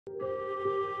Hello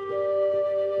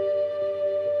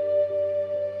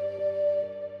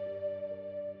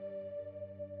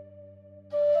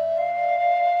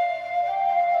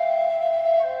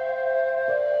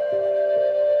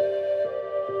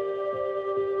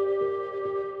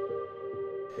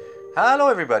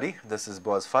everybody, this is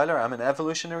Boaz Fyler. I'm an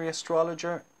evolutionary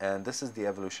astrologer, and this is the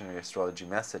evolutionary astrology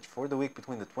message for the week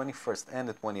between the 21st and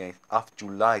the 28th of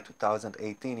July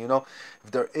 2018. You know, if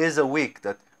there is a week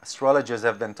that astrologers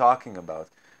have been talking about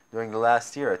during the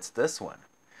last year, it's this one.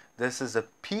 This is a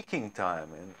peaking time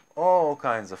in all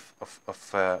kinds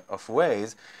of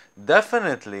ways.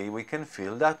 Definitely we can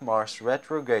feel that Mars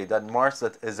retrograde, that Mars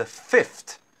that is a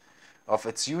fifth of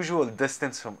its usual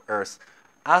distance from Earth.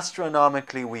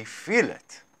 Astronomically, we feel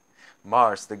it.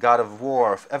 Mars, the god of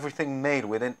war, of everything made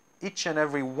within each and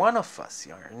every one of us,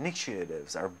 our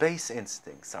initiatives, our base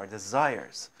instincts, our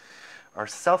desires, our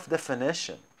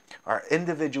self-definition, our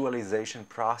individualization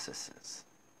processes.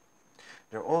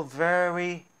 They're all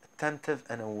very attentive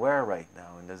and aware right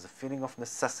now, and there's a feeling of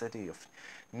necessity, of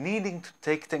needing to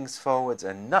take things forwards,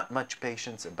 and not much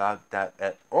patience about that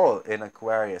at all in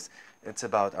Aquarius. It's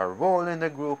about our role in the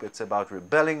group, it's about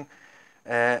rebelling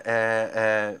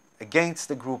against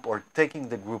the group or taking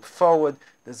the group forward.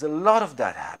 There's a lot of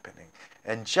that happening.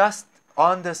 And just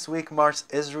on this week, Mars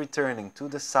is returning to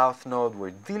the South Node. We're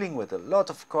dealing with a lot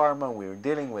of karma. We're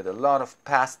dealing with a lot of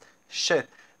past shit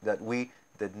that we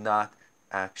did not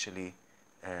actually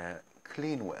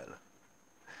clean well.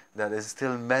 That is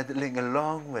still meddling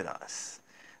along with us.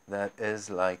 That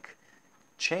is like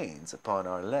chains upon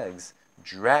our legs,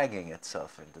 dragging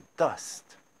itself in the dust.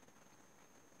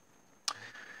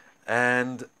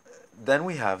 And then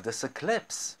we have this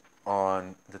eclipse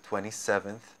on the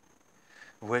 27th,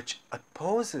 which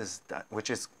opposes that,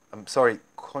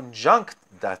 conjunct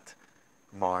that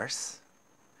Mars.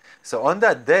 So on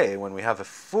that day, when we have a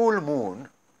full moon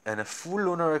and a full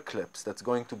lunar eclipse that's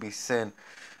going to be seen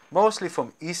mostly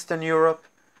from Eastern Europe,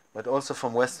 but also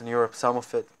from Western Europe, some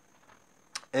of it,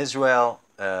 Israel,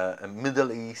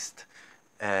 Middle East,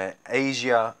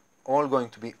 Asia, all going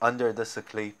to be under this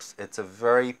eclipse. It's a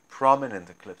very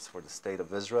prominent eclipse for the state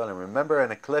of Israel. And remember,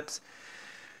 an eclipse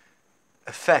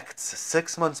affects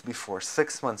 6 months before,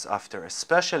 6 months after,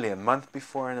 especially a month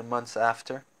before and a month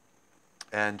after,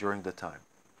 and during the time.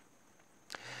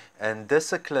 And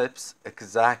this eclipse,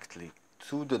 exactly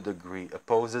to the degree,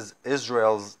 opposes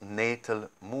Israel's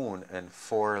natal moon and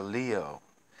for Leo.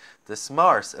 This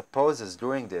Mars opposes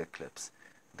during the eclipse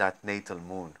that natal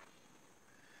moon.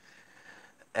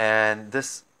 And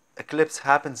this eclipse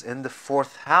happens in the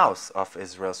 4th house of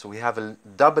Israel, so we have a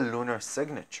double lunar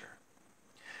signature.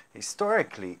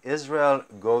 Historically, Israel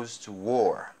goes to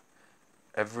war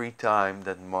every time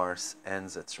that Mars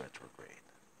ends its retrograde.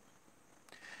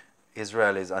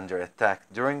 Israel is under attack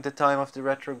during the time of the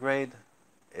retrograde.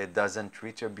 It doesn't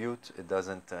retribute, it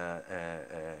doesn't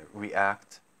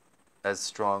react as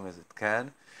strong as it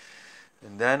can.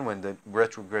 And then when the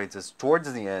retrograde is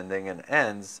towards the ending and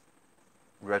ends,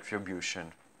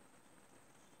 retribution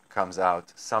comes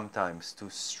out sometimes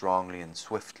too strongly and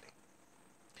swiftly.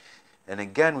 And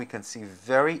again, we can see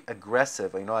very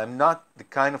aggressive. You know, I'm not the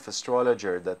kind of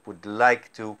astrologer that would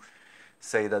like to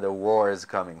say that a war is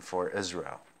coming for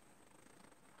Israel.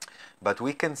 But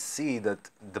we can see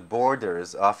that the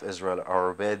borders of Israel are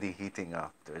already heating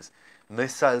up. There's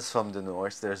missiles from the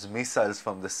north, there's missiles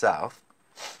from the south,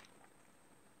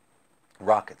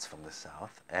 rockets from the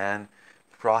south, and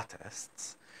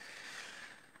protests.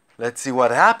 Let's see what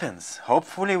happens.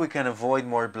 Hopefully we can avoid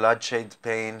more bloodshed,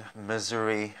 pain,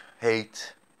 misery,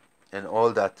 hate, and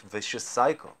all that vicious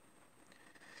cycle.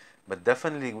 But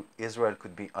definitely Israel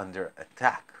could be under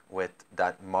attack with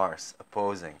that Mars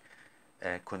opposing,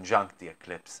 conjunct the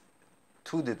eclipse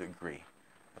to the degree,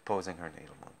 opposing her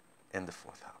natal moon in the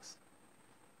 4th house.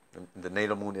 The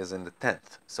natal moon is in the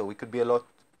 10th, so we could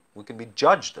be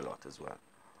judged a lot as well.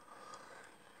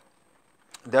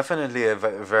 Definitely a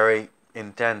very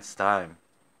intense time.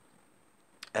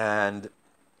 And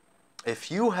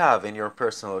if you have in your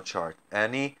personal chart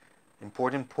any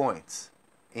important points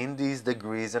in these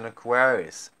degrees in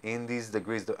Aquarius, in these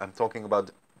degrees, I'm talking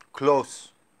about close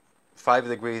 5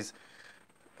 degrees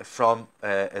from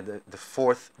the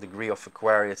 4th degree of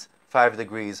Aquarius, 5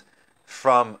 degrees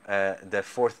from the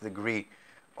 4th degree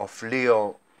of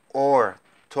Leo or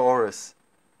Taurus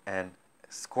and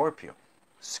Scorpio,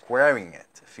 squaring it.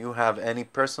 If you have any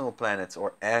personal planets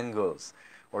or angles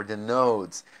or the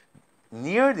nodes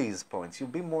near these points, you'll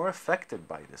be more affected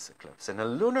by this eclipse. And a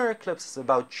lunar eclipse is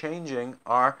about changing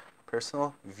our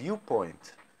personal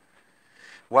viewpoint.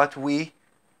 What we,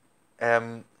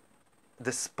 the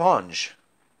sponge,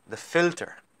 the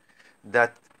filter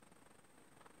that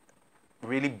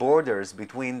really borders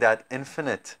between that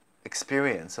infinite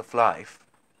experience of life,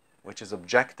 which is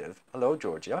objective, hello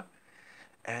Georgia,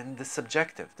 and the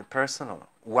subjective, the personal,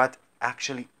 what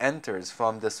actually enters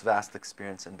from this vast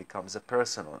experience and becomes a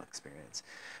personal experience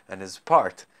and is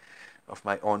part of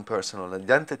my own personal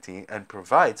identity and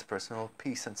provides personal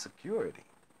peace and security,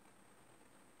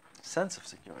 sense of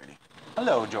security.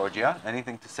 Hello Georgia,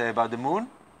 anything to say about the moon?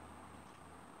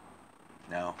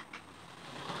 No.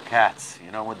 Cats,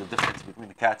 you know what the difference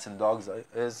between cats and dogs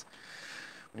is?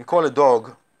 When you call a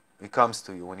dog, he comes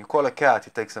to you. When you call a cat,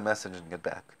 he takes a message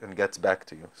and gets back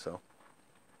to you. So,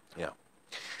 yeah.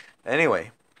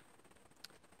 Anyway,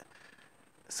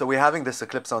 so we're having this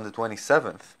eclipse on the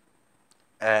 27th,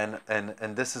 and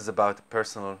this is about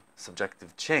personal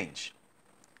subjective change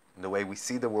in the way we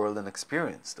see the world and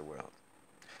experience the world,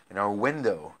 in our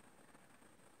window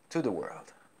to the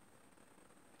world,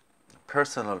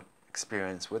 personal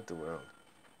experience with the world,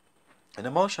 an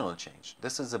emotional change.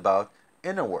 This is about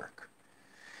inner work.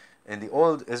 In the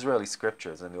old Israeli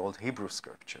scriptures and the old Hebrew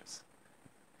scriptures,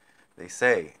 they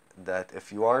say that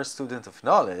if you are a student of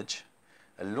knowledge,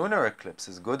 a lunar eclipse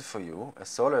is good for you, a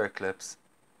solar eclipse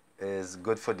is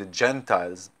good for the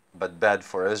Gentiles, but bad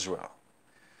for Israel.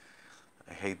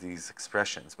 I hate these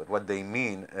expressions, but what they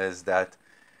mean is that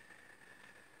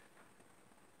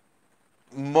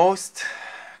most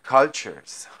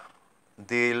cultures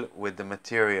deal with the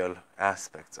material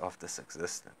aspects of this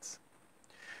existence.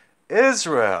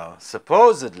 Israel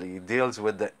supposedly deals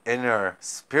with the inner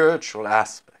spiritual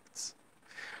aspects.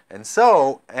 And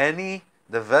so any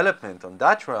development on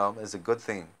that realm is a good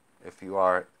thing if you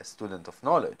are a student of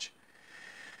knowledge.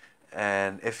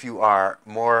 And if you are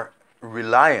more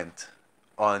reliant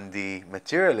on the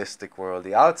materialistic world,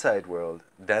 the outside world,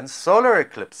 then solar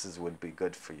eclipses would be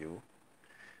good for you.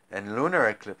 And lunar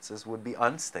eclipses would be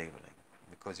unstable,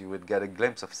 because you would get a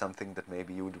glimpse of something that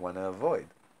maybe you would want to avoid.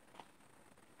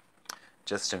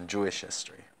 Just in Jewish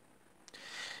history.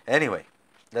 Anyway,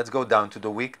 let's go down to the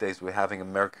weekdays. We're having a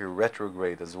Mercury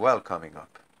retrograde as well coming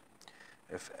up,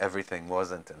 if everything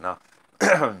wasn't enough.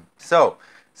 So,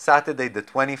 Saturday the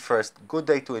 21st, good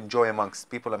day to enjoy amongst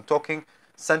people. I'm talking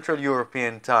Central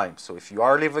European time. So if you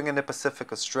are living in the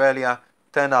Pacific, Australia,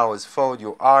 10 hours forward.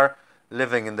 You are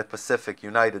living in the Pacific,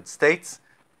 United States,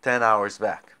 10 hours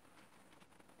back.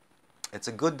 It's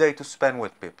a good day to spend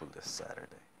with people this Saturday.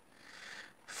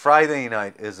 Friday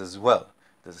night is as well.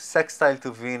 There's a sextile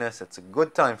to Venus. It's a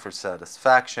good time for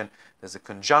satisfaction. There's a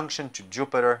conjunction to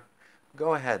Jupiter.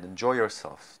 Go ahead, enjoy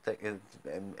yourself.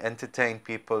 Entertain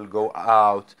people, go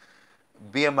out,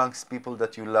 be amongst people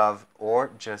that you love,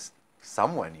 or just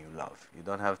someone you love. You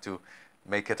don't have to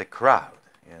make it a crowd,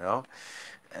 you know.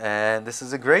 And this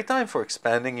is a great time for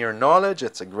expanding your knowledge.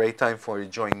 It's a great time for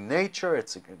enjoying nature.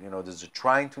 It's there's a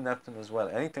trine to Neptune as well.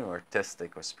 Anything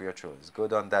artistic or spiritual is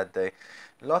good on that day.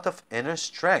 A lot of inner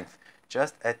strength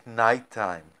just at night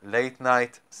time, late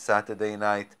night, Saturday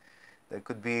night. There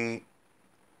could be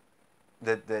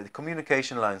the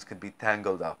communication lines could be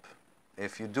tangled up.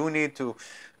 If you do need to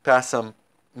pass some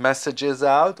messages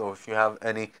out, or if you have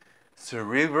any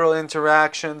cerebral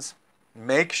interactions,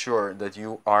 make sure that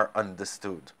you are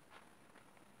understood.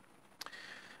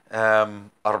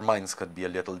 Our minds could be a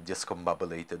little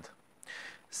discombobulated.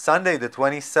 Sunday the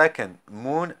 22nd,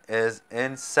 moon is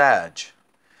in Sag.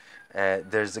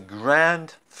 There's a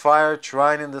grand fire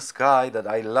trine in the sky that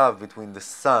I love between the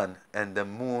sun and the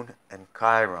moon and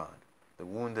Chiron, the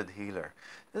wounded healer.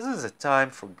 This is a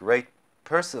time for great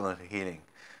personal healing.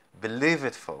 Believe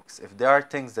it, folks. If there are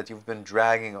things that you've been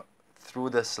dragging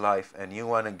through this life and you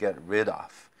want to get rid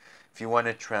of, if you want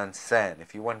to transcend,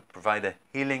 if you want to provide a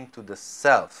healing to the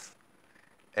self,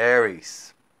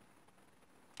 Aries,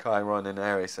 Chiron and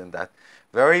Aries, and that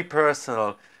very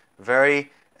personal, very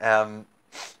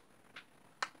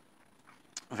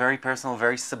personal,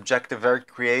 very subjective, very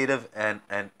creative, and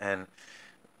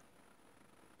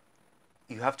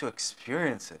you have to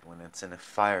experience it when it's in a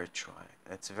fire trine.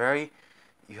 It's very,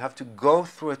 you have to go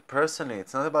through it personally.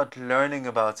 It's not about learning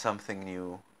about something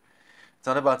new. It's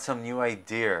not about some new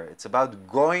idea. It's about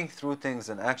going through things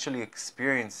and actually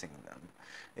experiencing them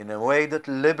in a way that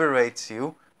liberates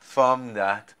you from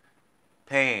that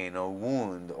pain or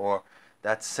wound or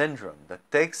that syndrome, that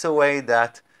takes away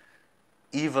that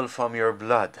evil from your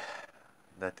blood,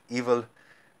 that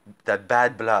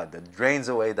bad blood, that drains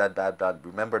away that bad blood.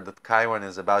 Remember that Chiron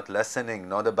is about lessening,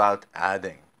 not about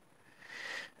adding.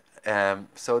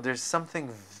 So there's something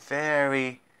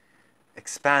very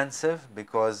expansive,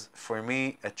 because for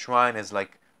me a trine is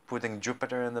like putting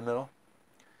Jupiter in the middle.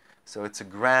 So it's a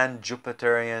grand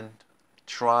Jupiterian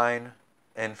trine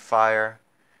in fire,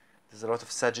 There's a lot of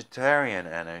Sagittarian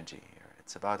energy here.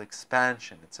 It's about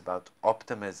expansion. It's about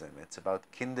optimism. It's about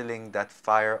kindling that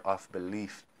fire of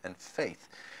belief and faith.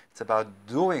 It's about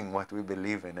doing what we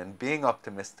believe in and being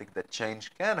optimistic that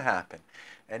change can happen.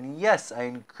 And yes, I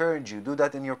encourage you, do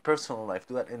that in your personal life,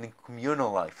 do that in the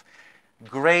communal life.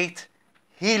 Great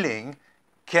healing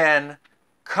can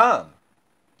come.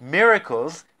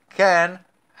 Miracles can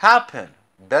happen.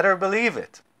 Better believe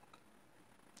it.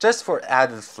 Just for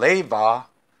added flavor,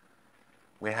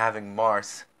 we're having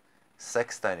Mars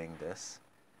sextiling this,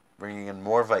 bringing in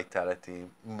more vitality,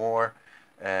 more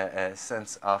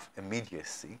sense of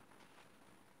immediacy.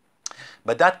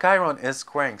 But that Chiron is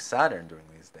squaring Saturn during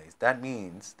these days. That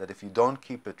means that if you don't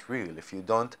keep it real, if you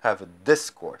don't have a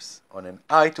discourse on an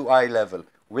eye-to-eye level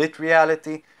with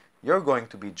reality, you're going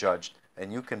to be judged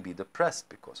and you can be depressed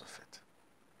because of it.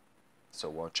 So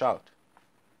watch out.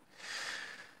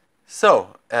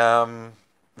 So,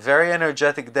 very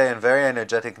energetic day and very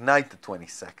energetic night, the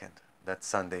 22nd. That's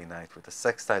Sunday night with a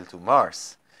sextile to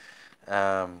Mars.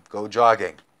 Go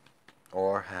jogging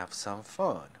or have some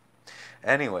fun.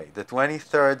 Anyway, the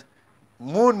 23rd,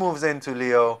 Moon moves into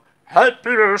Leo. Happy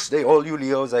birthday, all you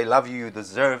Leos. I love you. You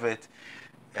deserve it.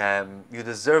 You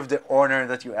deserve the honor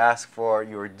that you ask for.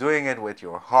 You're doing it with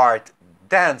your heart.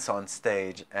 Dance on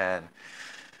stage and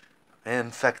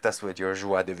infect us with your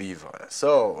joie de vivre.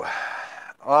 So,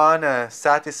 on a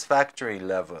satisfactory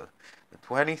level, the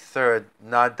 23rd,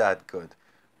 not that good.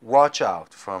 Watch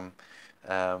out from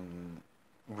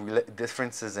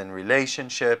differences in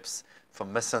relationships,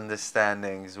 from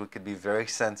misunderstandings. We could be very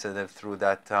sensitive through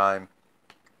that time.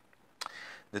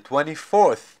 The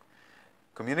 24th,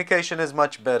 communication is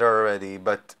much better already,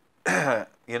 but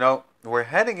you know, we're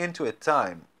heading into a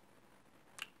time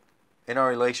in our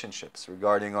relationships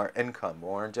regarding our income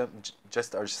or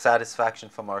just our satisfaction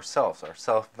from ourselves, our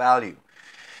self-value,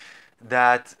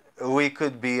 that we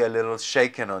could be a little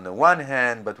shaken on the one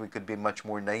hand, but we could be much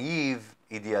more naive,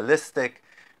 idealistic,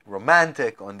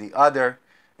 romantic on the other.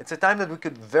 It's a time that we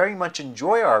could very much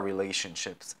enjoy our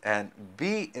relationships and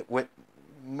be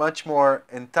much more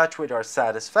in touch with our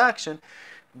satisfaction,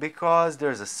 because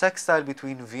there's a sextile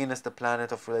between Venus, the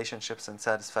planet of relationships and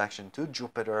satisfaction, to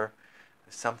Jupiter.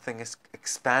 Something is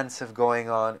expansive going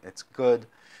on. It's good.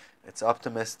 It's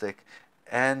optimistic.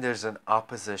 And there's an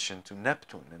opposition to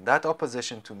Neptune. And that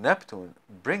opposition to Neptune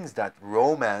brings that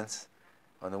romance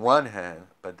on the one hand,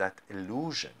 but that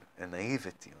illusion and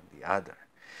naivety on the other.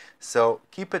 So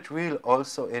keep it real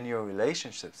also in your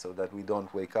relationships, so that we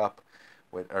don't wake up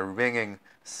with a ringing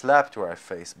slap to our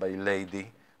face by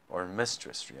lady or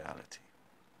mistress reality.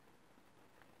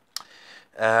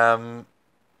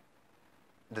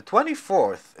 The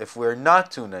 24th, if we're not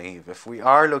too naive, if we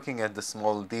are looking at the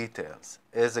small details,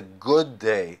 is a good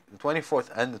day. The 24th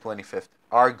and the 25th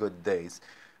are good days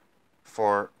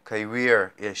for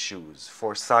career issues,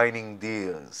 for signing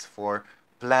deals, for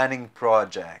planning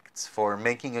projects, for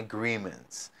making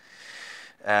agreements.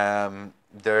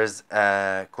 There's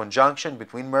a conjunction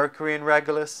between Mercury and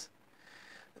Regulus.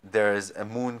 There's a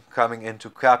moon coming into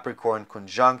Capricorn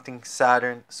conjuncting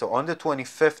Saturn. So on the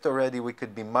 25th already, we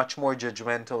could be much more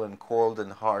judgmental and cold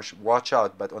and harsh. Watch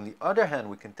out. But on the other hand,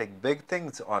 we can take big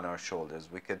things on our shoulders.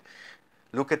 We could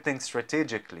look at things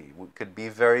strategically. We could be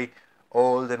very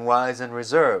old and wise and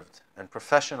reserved and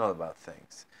professional about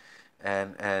things.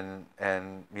 And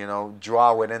you know,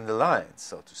 draw within the lines,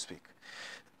 so to speak.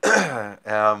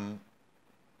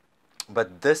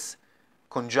 But this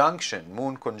conjunction,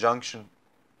 moon conjunction,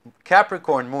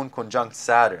 Capricorn moon conjunct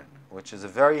Saturn, which is a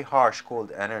very harsh,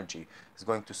 cold energy, is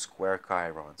going to square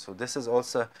Chiron. So this is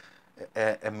also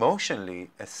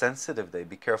emotionally a sensitive day.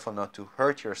 Be careful not to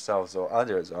hurt yourselves or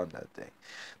others on that day.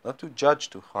 Not to judge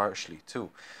too harshly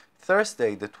too.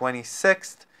 Thursday, the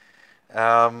 26th,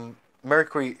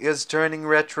 Mercury is turning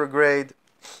retrograde.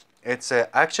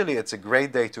 Actually, it's a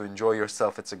great day to enjoy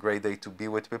yourself. It's a great day to be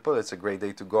with people. It's a great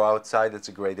day to go outside. It's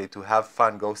a great day to have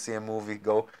fun. Go see a movie.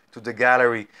 Go to the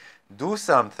gallery. Do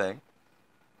something.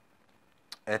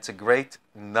 It's a great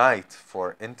night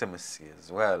for intimacy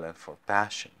as well and for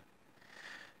passion.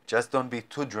 Just don't be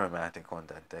too dramatic on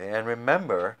that day. And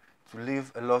remember to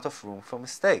leave a lot of room for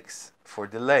mistakes, for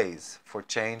delays, for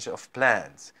change of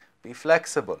plans. Be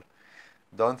flexible.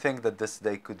 Don't think that this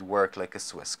day could work like a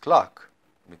Swiss clock,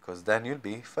 because then you'll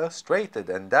be frustrated.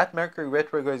 And that Mercury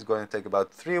retrograde is going to take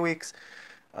about 3 weeks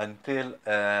until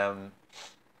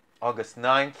August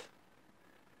 9th.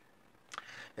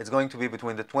 It's going to be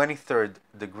between the 23rd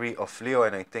degree of Leo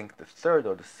and I think the 3rd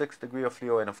or the 6th degree of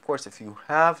Leo. And of course, if you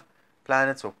have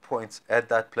planets or points at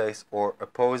that place or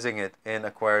opposing it in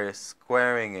Aquarius,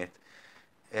 squaring it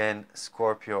in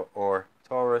Scorpio or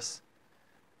Taurus,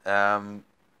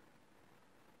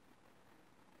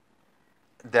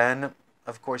 then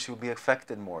of course you'll be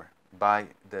affected more by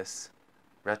this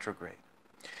retrograde.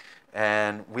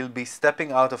 And we'll be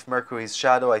stepping out of Mercury's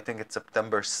shadow, I think it's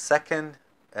September 2nd,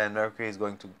 and Mercury is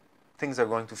going to, things are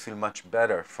going to feel much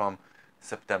better from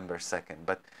September 2nd.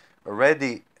 But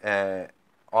already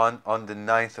on the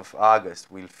 9th of August,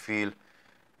 we'll feel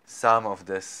some of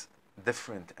this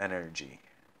different energy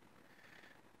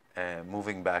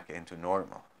moving back into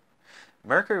normal.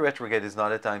 Mercury retrograde is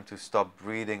not a time to stop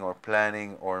breathing or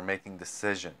planning or making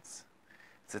decisions.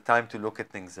 It's a time to look at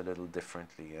things a little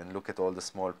differently and look at all the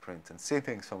small print and see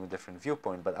things from a different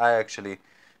viewpoint. But I actually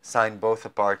signed both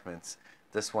apartments,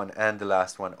 this one and the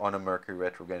last one, on a Mercury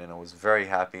retrograde, and I was very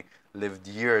happy. Lived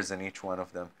years in each one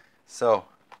of them. So,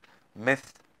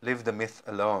 leave the myth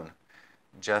alone.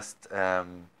 Just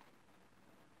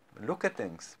look at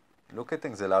things. Look at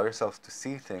things. Allow yourself to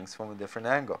see things from a different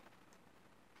angle.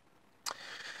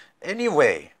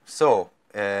 Anyway, so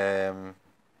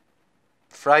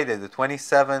Friday the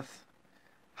 27th,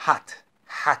 hot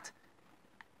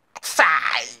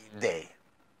Friday.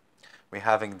 We're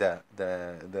having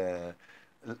the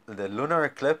lunar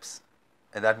eclipse,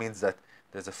 and that means that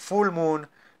there's a full moon,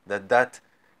 that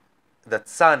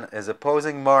sun is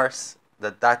opposing Mars,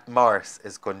 that Mars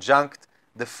is conjunct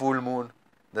the full moon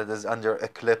that is under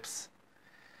eclipse.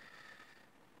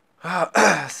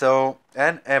 So,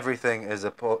 and everything is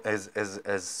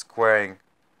squaring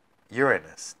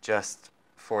Uranus, just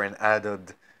for an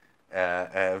added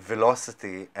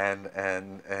velocity and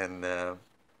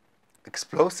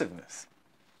explosiveness.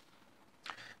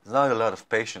 There's not a lot of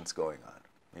patience going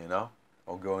on, you know,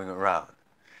 or going around.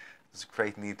 There's a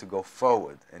great need to go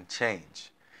forward and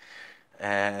change.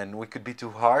 And we could be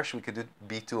too harsh, we could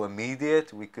be too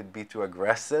immediate, we could be too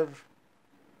aggressive,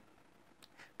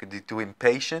 could be too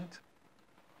impatient.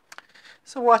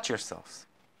 So watch yourselves.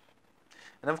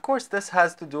 And of course, this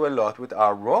has to do a lot with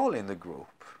our role in the group.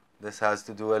 This has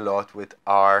to do a lot with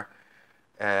our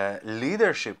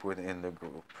leadership within the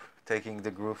group, taking the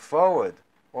group forward,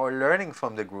 or learning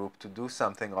from the group to do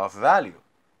something of value,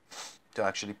 to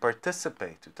actually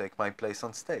participate, to take my place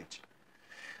on stage.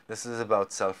 This is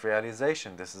about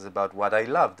self-realization. This is about what I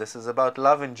love. This is about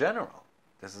love in general.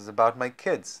 This is about my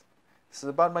kids. This is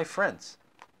about my friends,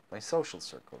 my social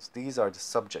circles. These are the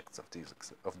subjects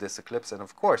of this eclipse, and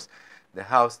of course, the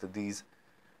house that these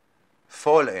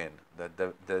fall in, that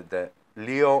the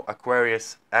Leo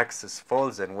Aquarius axis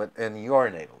falls in your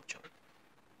natal chart.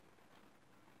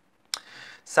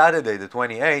 Saturday the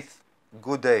 28th,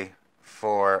 good day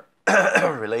for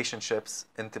relationships,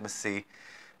 intimacy,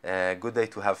 good day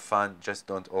to have fun, just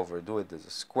don't overdo it. There's a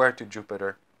square to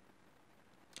Jupiter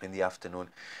in the afternoon,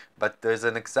 but there's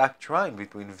an exact trine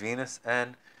between Venus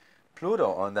and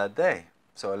Pluto on that day.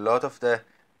 So a lot of the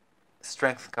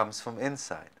strength comes from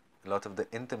inside. A lot of the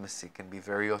intimacy can be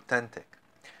very authentic.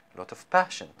 A lot of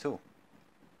passion too.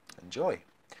 Enjoy.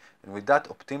 And with that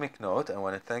optimistic note, I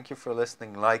want to thank you for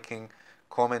listening, liking,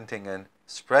 commenting, and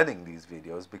spreading these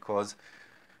videos, because,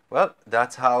 well,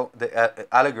 that's how the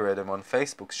algorithm on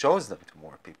Facebook shows them to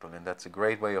more people, and that's a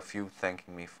great way of you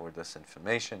thanking me for this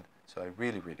information. So I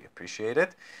really, really appreciate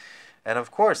it. And of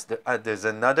course, there's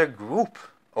another group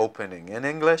opening in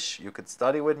English. You could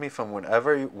study with me from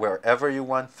wherever you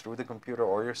want, through the computer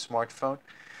or your smartphone.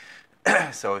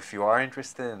 So if you are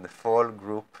interested in the fall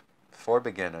group for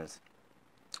beginners,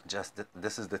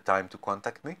 this is the time to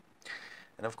contact me.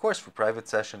 And of course, for private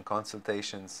session,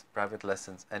 consultations, private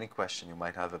lessons, any question you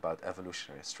might have about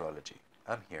evolutionary astrology,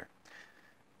 I'm here.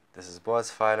 This is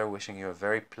Boaz Fyler, wishing you a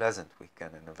very pleasant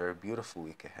weekend and a very beautiful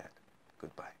week ahead.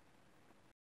 Goodbye.